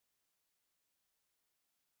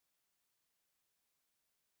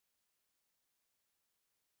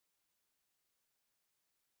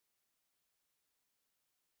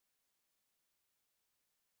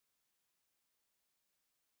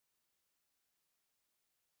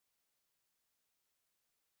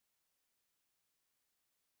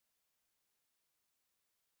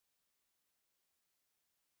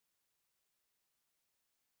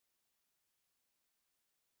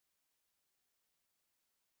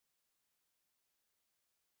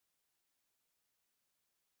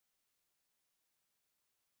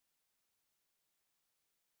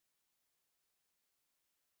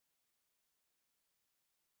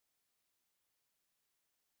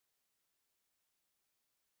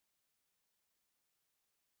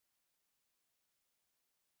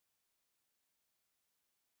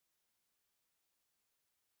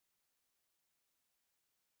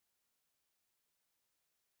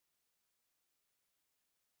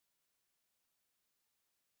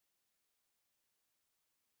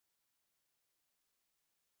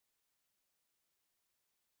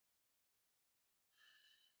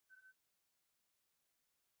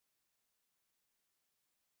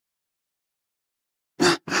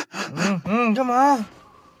干嘛？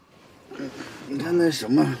你看那什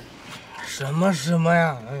么？什么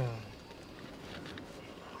呀？哎呀，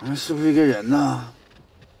是不是一个人呢？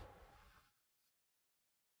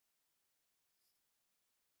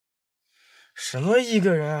什么一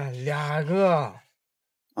个人？2个。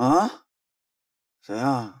啊？谁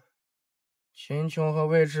啊？秦琼和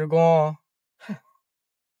尉迟恭。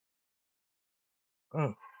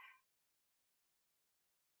哼。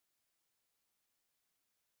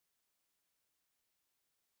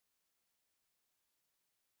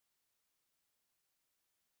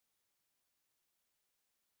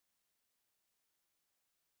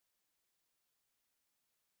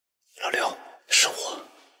老刘，是我，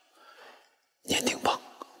念丁邦。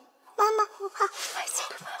妈妈，我怕。孩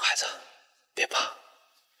子，别怕。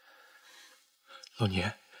老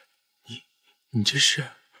年，你这是？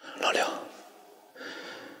老刘，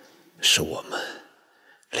是我们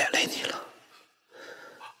连累你了。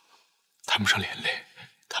谈不上连累，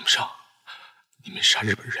谈不上。你们杀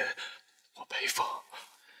日本人，我佩服。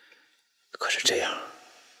可是这样，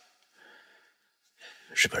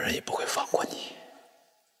日本人也不会放过你。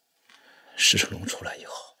狮子龙出来以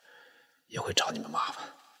后，也会找你们麻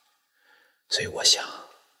烦，所以我想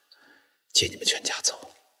接你们全家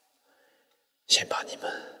走，先把你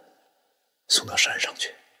们送到山上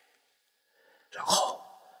去，然后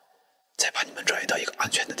再把你们转移到一个安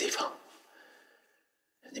全的地方。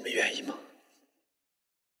你们愿意吗？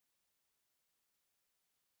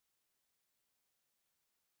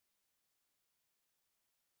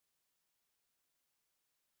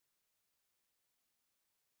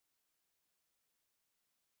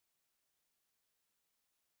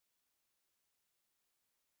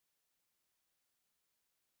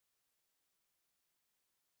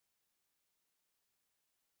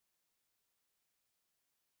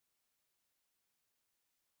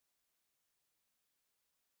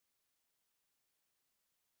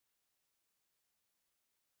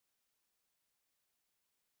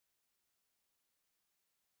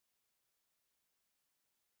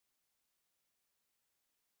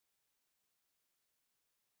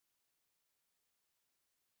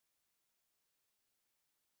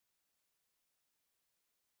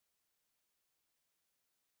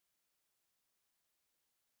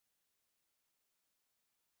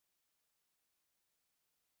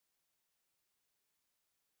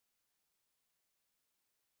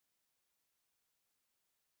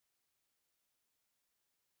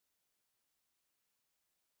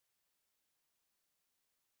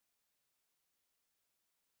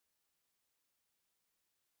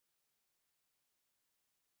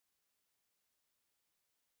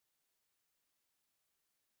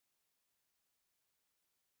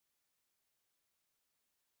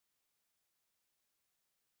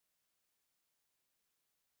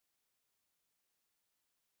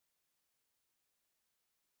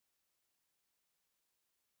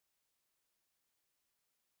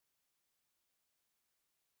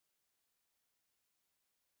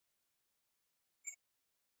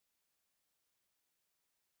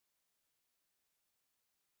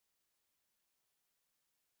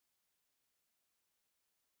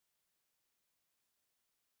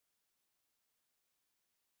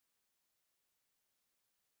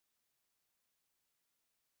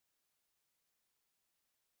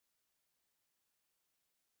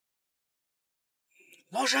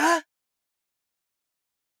老沈。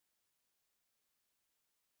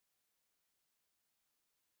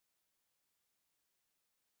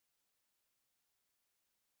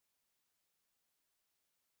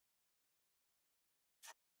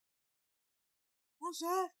老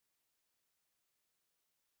沈。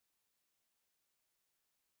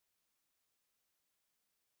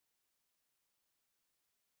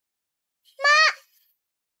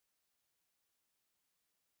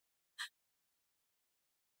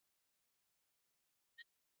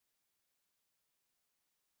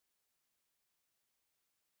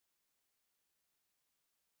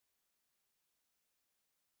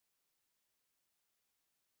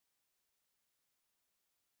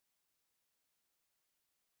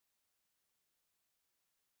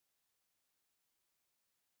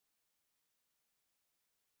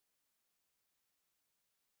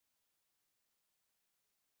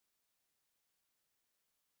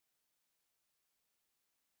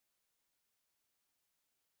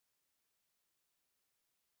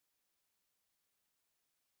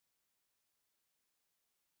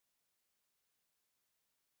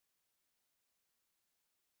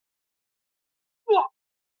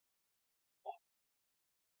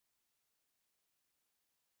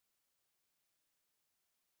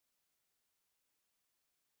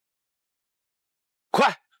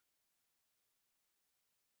快！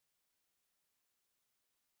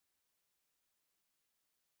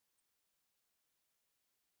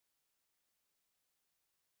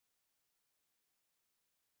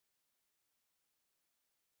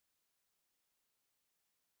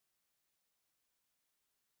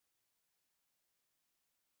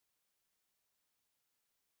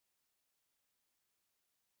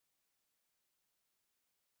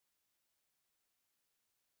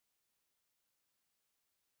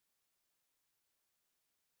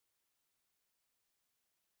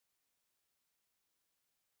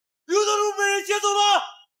被劫走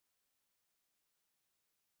了！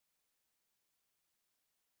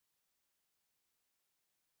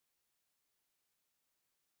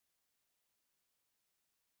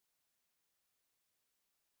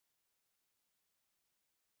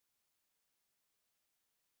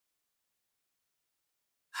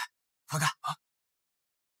快看啊！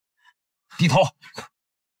低头，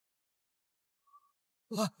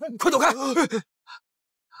快躲开！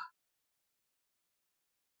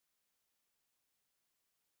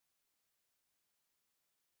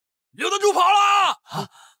刘德柱跑了！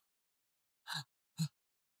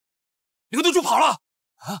刘德柱跑了！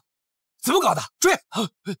啊，怎么搞的？追！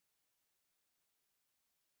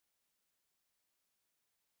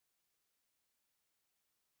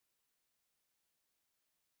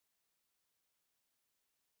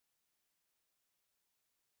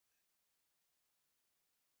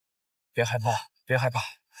别害怕，别害怕，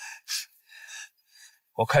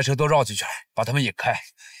我开车都绕几圈，把他们引开。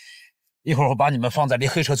一会儿我把你们放在离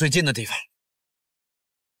黑车最近的地方。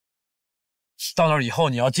到那儿以后，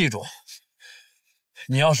你要记住，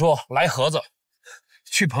你要说来盒子，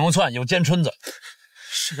去朋友串有尖春子。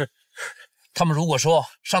是。他们如果说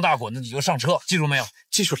上大滚子，你就上车，记住没有？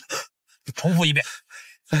记住了。重复一遍。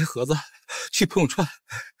来盒子，去朋友串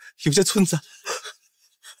有尖村子。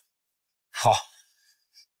好。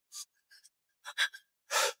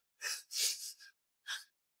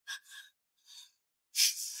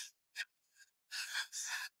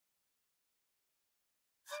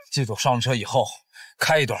记住，上车以后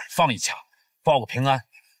开一段，放一枪，报个平安。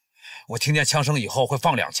我听见枪声以后会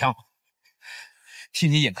放2枪，替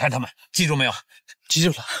你引开他们，记住没有？记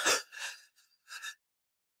住了。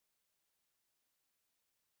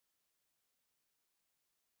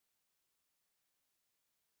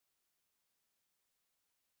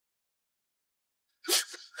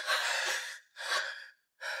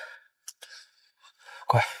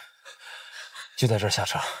快，就在这儿下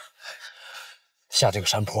车。下这个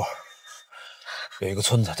山坡，有一个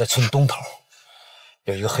村子，在村东头，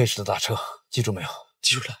有一个黑石的大车，记住没有？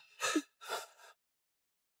记住了。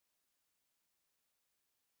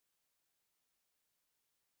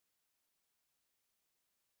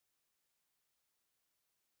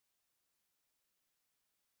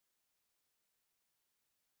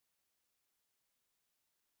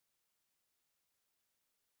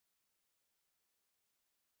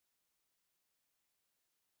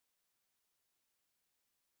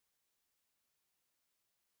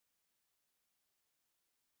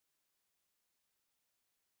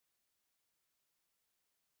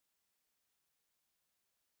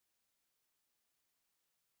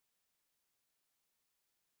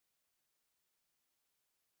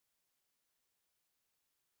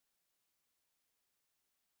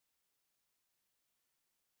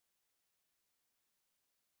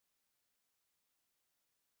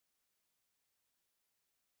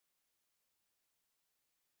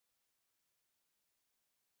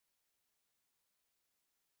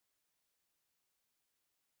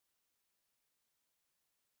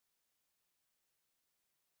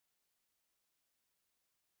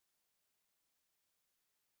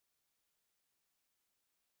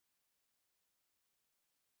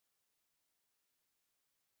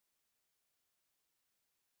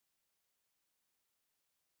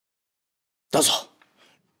大嫂，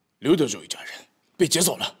刘德州一家人被劫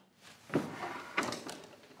走了。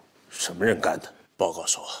什么人干的？报告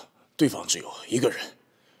说，对方只有1个人，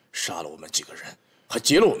杀了我们几个人，还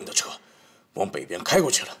劫了我们的车，往北边开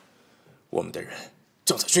过去了。我们的人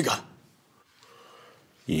正在追赶。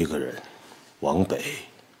1个人往北，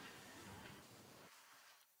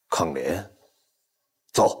抗联，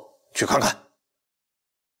走去看看。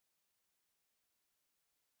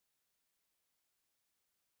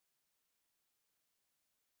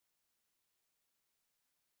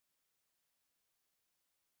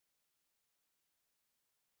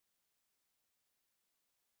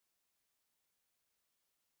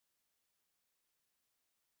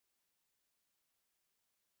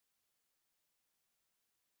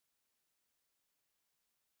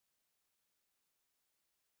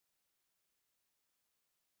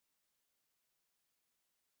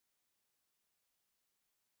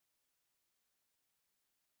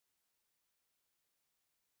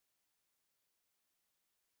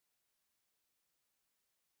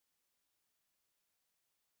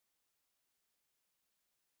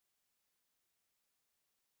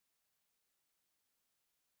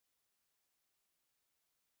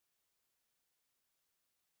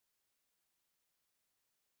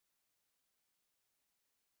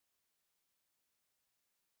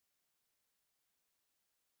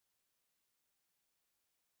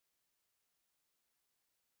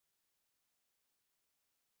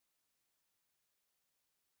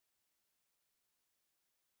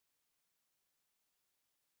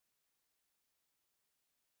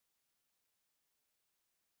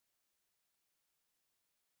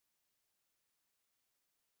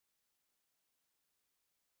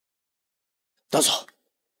大嫂，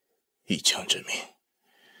一枪致命。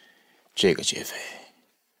这个劫匪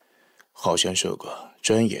好像受过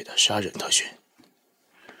专业的杀人特训。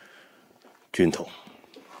军统，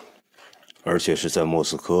而且是在莫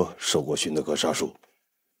斯科受过训的格杀术。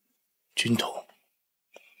军统，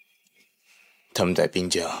他们在滨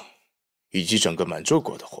江以及整个满洲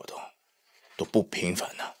国的活动都不平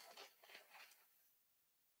凡呢。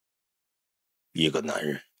一个男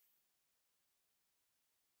人。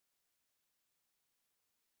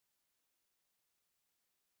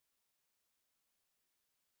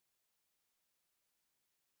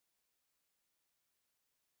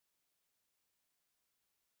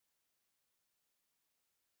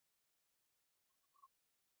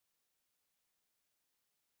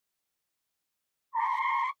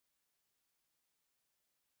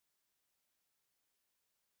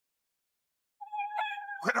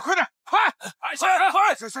快点，快点，快！快！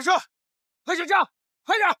下车！快下降！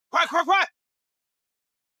快点！快！快！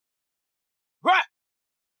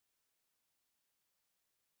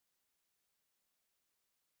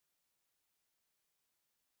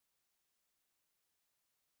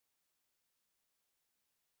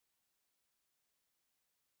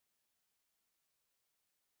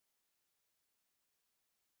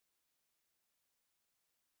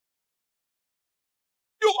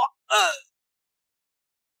哟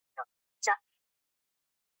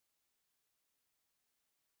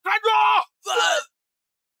站住！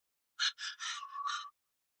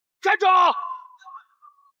站住！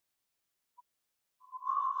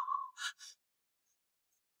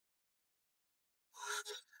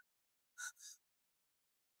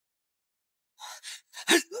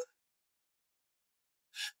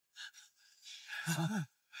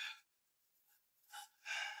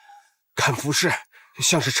看服饰，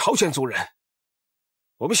像是朝鲜族人。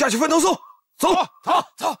我们下去分头搜，走！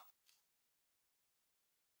走！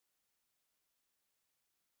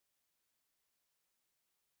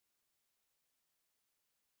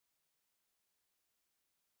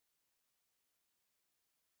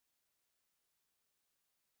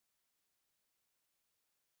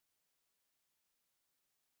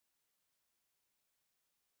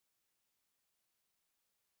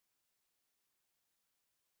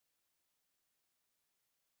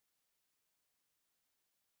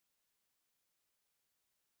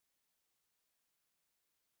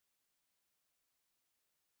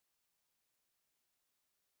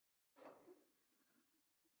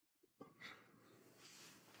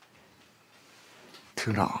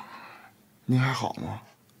厅长，你还好吗？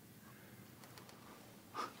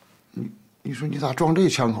你说你咋撞这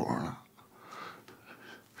枪口上了？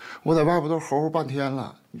我在外边都吼半天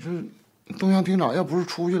了。你说东乡厅长要不是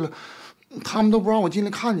出去了，他们都不让我进来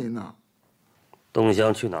看您呢。东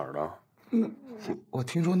乡去哪儿了？我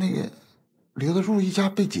听说那个刘德柱一家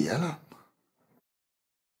被劫了。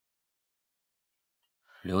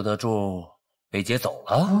刘德柱被劫走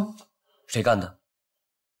了？谁干的？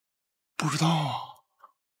不知道啊。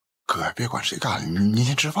哥，别管谁干的，您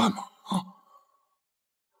先吃饭吧。啊。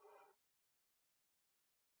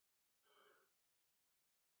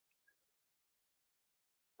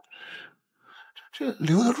这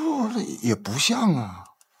刘德柱也不像啊。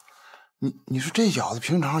你说这小子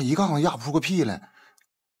平常一杠子压不出个屁来，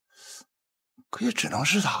可也只能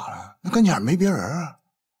是他了。那跟前没别人啊。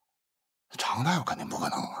常大夫肯定不可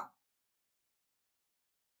能啊。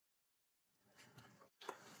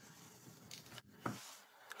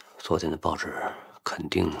昨天的报纸肯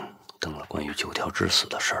定登了关于9条致死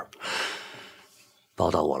的事儿，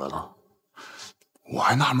报道我了吗？我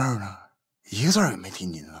还纳闷呢，一个字也没提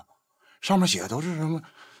您呢。上面写的都是什么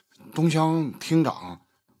东乡厅长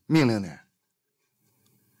命令的。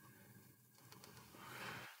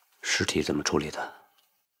尸体怎么处理的？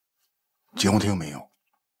警务厅没有。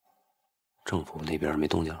政府那边没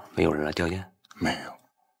动静，没有人来调研？没有。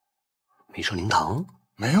没设灵堂？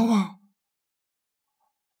没有啊。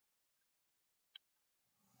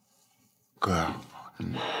哥，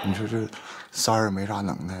你说这三儿没啥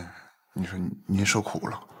能耐，你说您受苦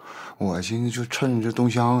了。我寻思就趁这东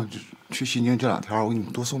乡去新京这2天，我给你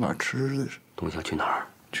们多送点吃的。东乡去哪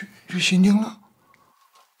儿？去新京了。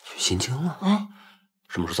去新京了？啊？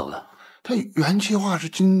什么时候走的？他原计划是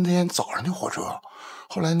今天早上的火车，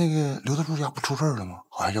后来那个刘德柱家不出事了吗？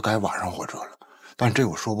好像就该晚上火车了，但这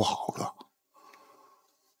我说不好哥。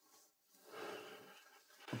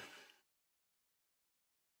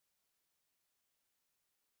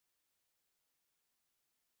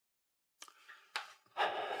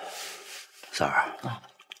三儿啊，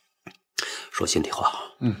说心里话，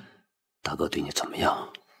大哥对你怎么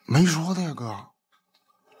样？没说的呀，哥。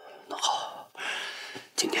那好，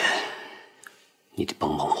今天你得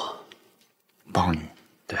帮帮我。帮你？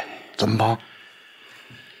对，怎么帮？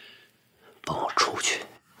帮我出去。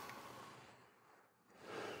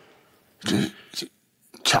这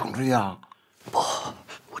抢出去啊？不，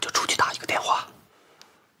我就出去打一个电话。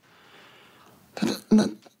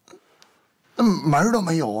那门儿都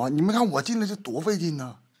没有啊！你们看我进来这多费劲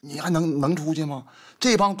呢，你还能出去吗？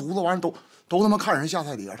这帮犊子玩意儿都他妈看人下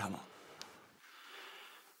菜碟，他们。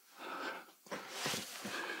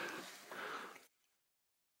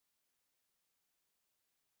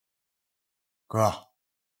哥，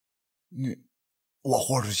我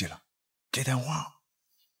豁出去了，这电话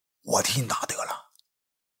我替你打得了。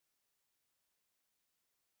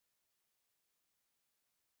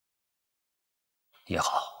也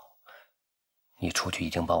好，你出去已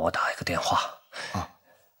经帮我打一个电话啊，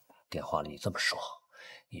电话里你这么说，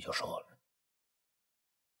你就说。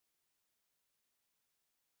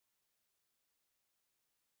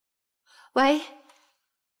喂。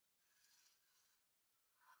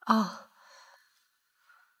哦，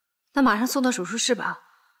那马上送到手术室吧。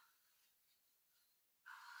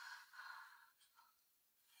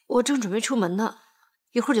我正准备出门呢，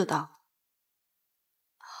一会儿就到。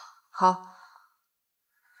好。